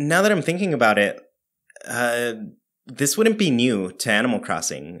what? Now that I'm thinking about it, this wouldn't be new to Animal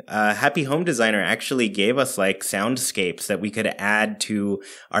Crossing. Happy Home Designer actually gave us like soundscapes that we could add to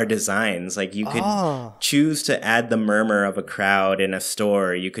our designs. Like you could choose to add the murmur of a crowd in a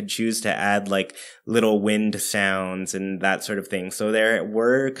store. You could choose to add like little wind sounds and that sort of thing. So there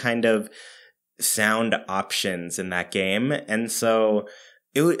were kind of sound options in that game. And so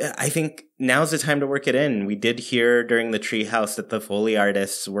I think now's the time to work it in. We did hear during the Treehouse that the Foley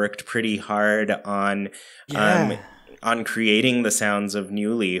artists worked pretty hard on creating the sounds of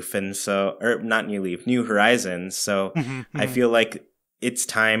New Leaf, and so, or not New Leaf, New Horizons. So I feel like it's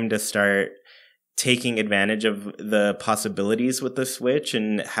time to start taking advantage of the possibilities with the Switch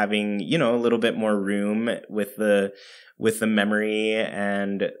and having, a little bit more room with the memory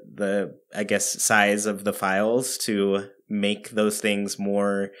and the, I guess, size of the files to make those things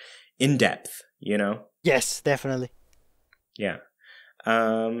more in-depth, Yes, definitely. Yeah.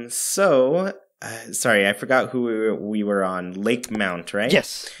 Sorry, I forgot who we were on. Lake Mount, right?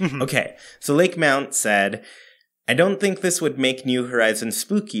 Yes. Okay, so Lake Mount said, I don't think this would make New Horizons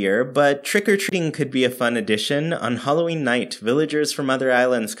spookier, but trick-or-treating could be a fun addition. On Halloween night, villagers from other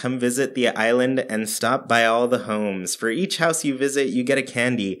islands come visit the island and stop by all the homes. For each house you visit, you get a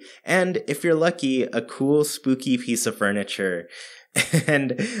candy, and, if you're lucky, a cool, spooky piece of furniture.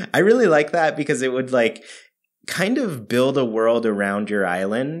 And I really like that because it would, kind of build a world around your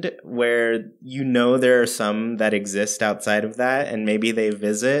island where there are some that exist outside of that, and maybe they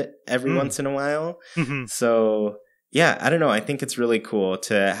visit every once in a while. So yeah, I don't know. I think it's really cool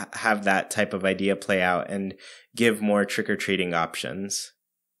to have that type of idea play out and give more trick-or-treating options.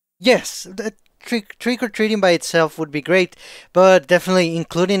 Yes, trick-or-treating by itself would be great, but definitely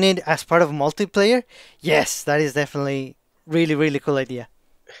including it as part of multiplayer, yes, that is definitely really, really cool idea.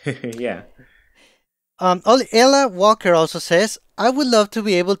 Yeah. Ella Walker also says, I would love to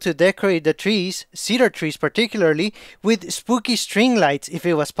be able to decorate the trees, cedar trees particularly, with spooky string lights if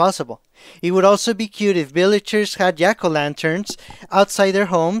it was possible. It would also be cute if villagers had jack-o'-lanterns outside their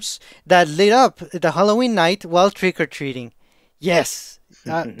homes that lit up the Halloween night while trick-or-treating. Yes,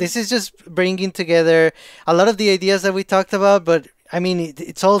 this is just bringing together a lot of the ideas that we talked about, but I mean,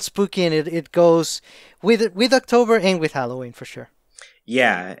 it's all spooky and it goes with October and with Halloween for sure.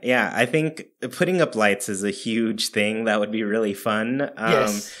 Yeah, I think putting up lights is a huge thing that would be really fun.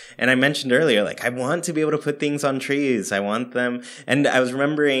 Yes. And I mentioned earlier, like, I want to be able to put things on trees. I want them. And I was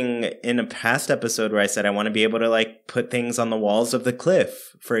remembering in a past episode where I said I want to be able to, like, put things on the walls of the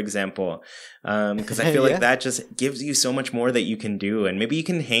cliff, for example. Because I feel like that just gives you so much more that you can do. And maybe you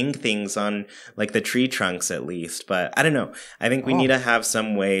can hang things on, like, the tree trunks at least. But I don't know. I think we need to have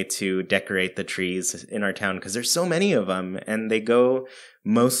some way to decorate the trees in our town because there's so many of them and they go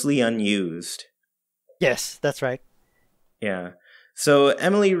mostly unused. Yes, that's right. Yeah. So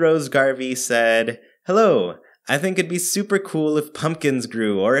Emily Rose Garvey said, hello. I think it'd be super cool if pumpkins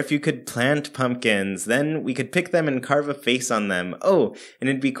grew, or if you could plant pumpkins. Then we could pick them and carve a face on them. Oh, and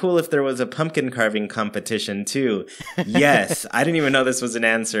it'd be cool if there was a pumpkin carving competition, too. Yes, I didn't even know this was an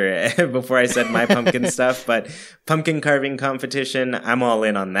answer before I said my pumpkin stuff, but pumpkin carving competition, I'm all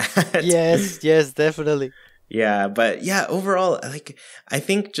in on that. Yes, definitely. Yeah, but yeah, overall, like, I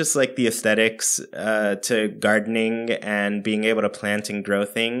think just like the aesthetics to gardening and being able to plant and grow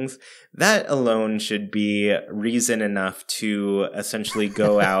things, that alone should be reason enough to essentially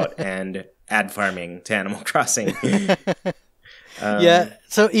go out and add farming to Animal Crossing. Yeah,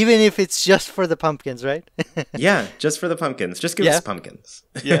 so even if it's just for the pumpkins, right? Yeah, just for the pumpkins. Just give us pumpkins.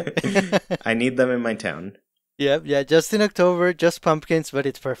 Yeah. I need them in my town. Yeah, just in October, just pumpkins, but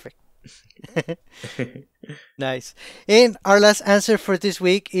it's perfect. Nice. And our last answer for this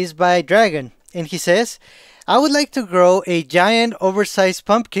week is by Dragon. And he says, I would like to grow a giant oversized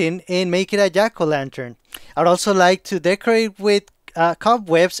pumpkin and make it a jack-o'-lantern. I'd also like to decorate with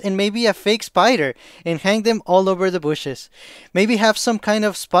cobwebs and maybe a fake spider and hang them all over the bushes. Maybe have some kind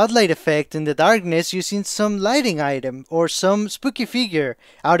of spotlight effect in the darkness using some lighting item or some spooky figure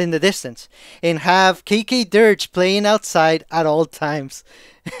out in the distance. And have KK Dirge playing outside at all times.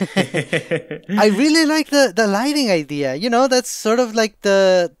 I really like the lighting idea. You know, that's sort of like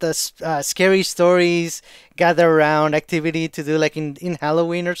the scary stories gather around activity to do like in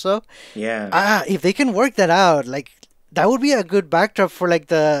Halloween or so. Yeah. If they can work that out, like that would be a good backdrop for like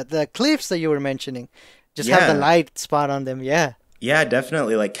the cliffs that you were mentioning. Just have the light spot on them. Yeah. Yeah,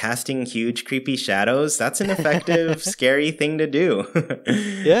 definitely. Like casting huge, creepy shadows. That's an effective, scary thing to do.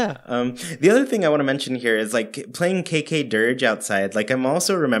 Yeah. The other thing I want to mention here is like playing KK Dirge outside. Like I'm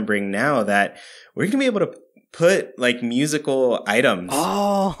also remembering now that we're going to be able to put like musical items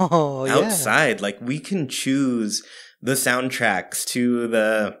outside. Yeah. Like we can choose the soundtracks to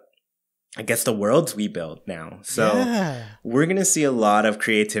the worlds we build now. So we're going to see a lot of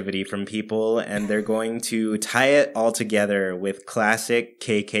creativity from people, and they're going to tie it all together with classic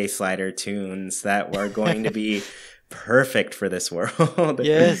KK Slider tunes that are going to be perfect for this world.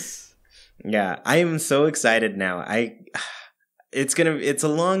 Yes. Yeah, I am so excited now. It's a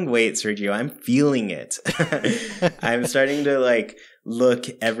long wait, Sergio. I'm feeling it. I'm starting to like look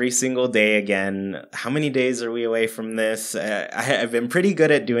every single day again. How many days are we away from this? I've been pretty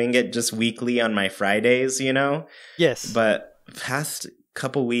good at doing it just weekly on my Fridays, you know? Yes. But past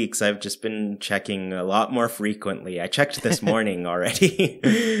couple weeks, I've just been checking a lot more frequently. I checked this morning already.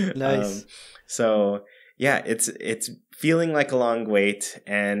 Nice. So yeah, it's feeling like a long wait.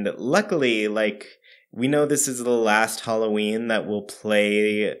 And luckily, like, we know this is the last Halloween that we'll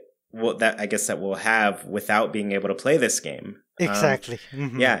play, that we'll have without being able to play this game. Exactly.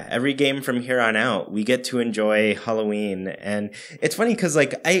 Yeah, every game from here on out, we get to enjoy Halloween. And it's funny because,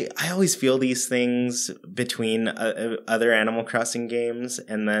 like, I always feel these things between other Animal Crossing games,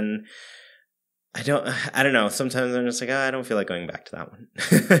 and then I don't know. Sometimes I'm just like, I don't feel like going back to that one.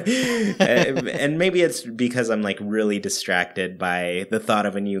 And maybe it's because I'm, like, really distracted by the thought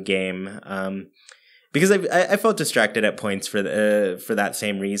of a new game. Because I felt distracted at points for that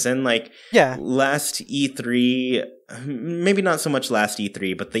same reason. Like, last E3, maybe not so much last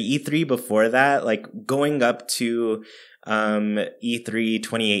E3, but the E3 before that, like going up to E3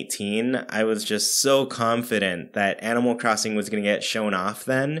 2018, I was just so confident that Animal Crossing was going to get shown off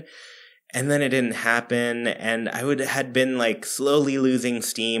then. And then it didn't happen, and I had been like slowly losing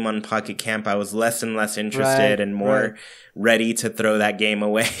steam on Pocket Camp. I was less and less interested and more ready to throw that game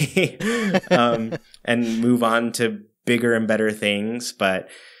away and move on to bigger and better things. But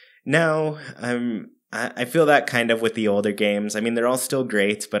now I'm I feel that kind of with the older games. I mean, they're all still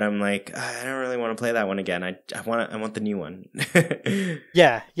great, but I'm like, I don't really want to play that one again. I want the new one.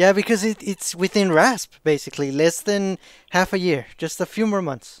 Yeah, because it's within RASP, basically. Less than half a year. Just a few more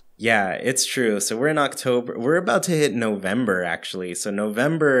months. Yeah, it's true. So we're in October. We're about to hit November, actually. So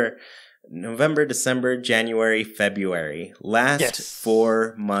November, December, January, February. Last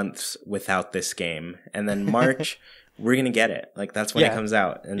 4 months without this game. And then March, we're going to get it. Like, that's when it comes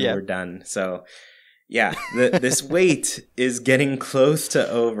out, and we're done. So... yeah, this wait is getting close to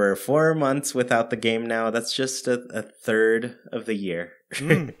over. 4 months without the game now. That's just a third of the year,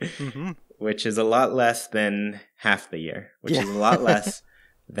 which is a lot less than half the year, which is a lot less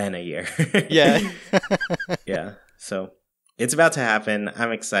than a year. Yeah. So it's about to happen.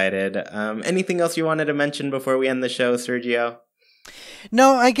 I'm excited. Anything else you wanted to mention before we end the show, Sergio?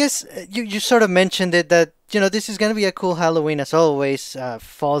 No, I guess you sort of mentioned it that, this is going to be a cool Halloween as always.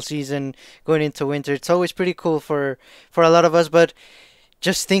 Fall season going into winter. It's always pretty cool for a lot of us. But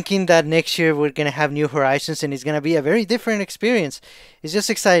just thinking that next year we're going to have New Horizons and it's going to be a very different experience. It's just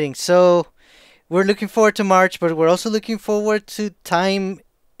exciting. So we're looking forward to March, but we're also looking forward to time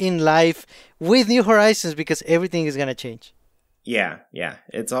in life with New Horizons because everything is going to change. Yeah.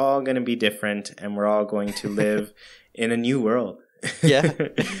 It's all going to be different and we're all going to live in a new world. Yeah.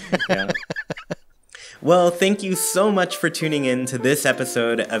 Well, thank you so much for tuning in to this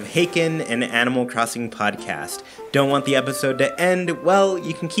episode of Haken, an Animal Crossing podcast. Don't want the episode to end? Well,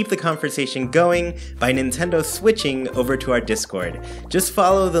 you can keep the conversation going by Nintendo switching over to our Discord. Just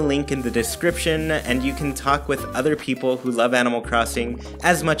follow the link in the description and you can talk with other people who love Animal Crossing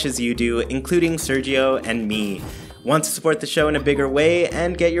as much as you do, including Sergio and me. Want to support the show in a bigger way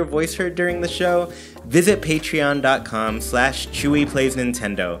and get your voice heard during the show? Visit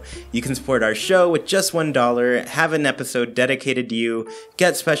patreon.com/ChewyPlaysNintendo. You can support our show with just $1, have an episode dedicated to you,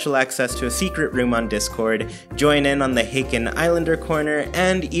 get special access to a secret room on Discord, join in on the Haken Islander Corner,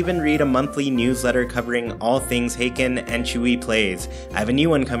 and even read a monthly newsletter covering all things Haken and Chewy Plays. I have a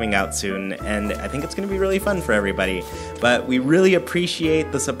new one coming out soon, and I think it's going to be really fun for everybody. But we really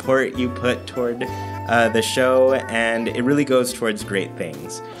appreciate the support you put toward the show, and it really goes towards great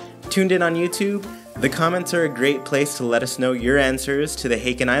things. Tuned in on YouTube? The comments are a great place to let us know your answers to the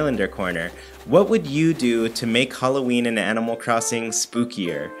Haken Islander Corner. What would you do to make Halloween in Animal Crossing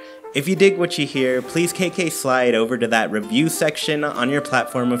spookier? If you dig what you hear, please KK slide over to that review section on your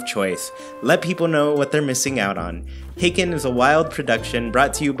platform of choice. Let people know what they're missing out on. Haken is a wild production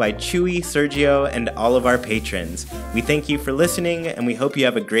brought to you by Chewy, Sergio, and all of our patrons. We thank you for listening, and we hope you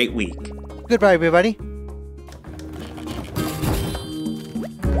have a great week. Goodbye, everybody.